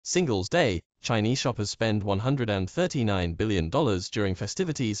Singles Day, Chinese shoppers spend $139 billion during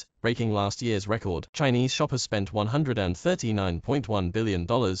festivities, breaking last year's record. Chinese shoppers spent $139.1 billion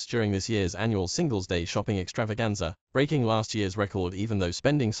during this year's annual Singles Day shopping extravaganza, breaking last year's record even though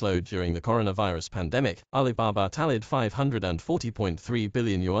spending slowed during the coronavirus pandemic. Alibaba tallied 540.3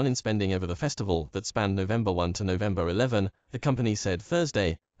 billion yuan in spending over the festival that spanned November 1 to November 11, the company said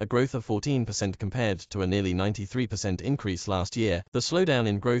Thursday, a growth of 14% compared to a nearly 93% increase last year. The slowdown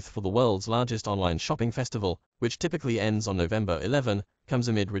in growth for the world's largest online shopping festival, which typically ends on November 11, comes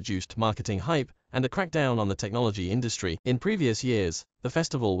amid reduced marketing hype and a crackdown on the technology industry. In previous years, the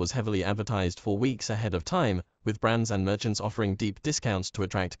festival was heavily advertised for weeks ahead of time, with brands and merchants offering deep discounts to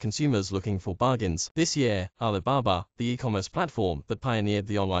attract consumers looking for bargains. This year, Alibaba, the e-commerce platform that pioneered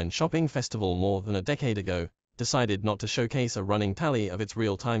the online shopping festival more than a decade ago, decided not to showcase a running tally of its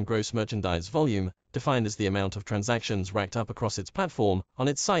real-time gross merchandise volume, defined as the amount of transactions racked up across its platform, on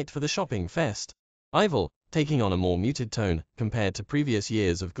its site for the shopping fest. Taking on a more muted tone compared to previous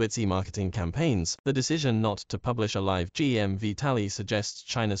years of glitzy marketing campaigns, the decision not to publish a live GMV tally suggests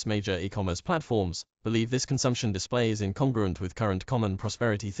China's major e-commerce platforms believe this consumption display is incongruent with current common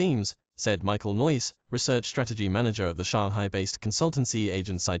prosperity themes, said Michael Noyce, research strategy manager of the Shanghai-based consultancy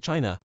agency China.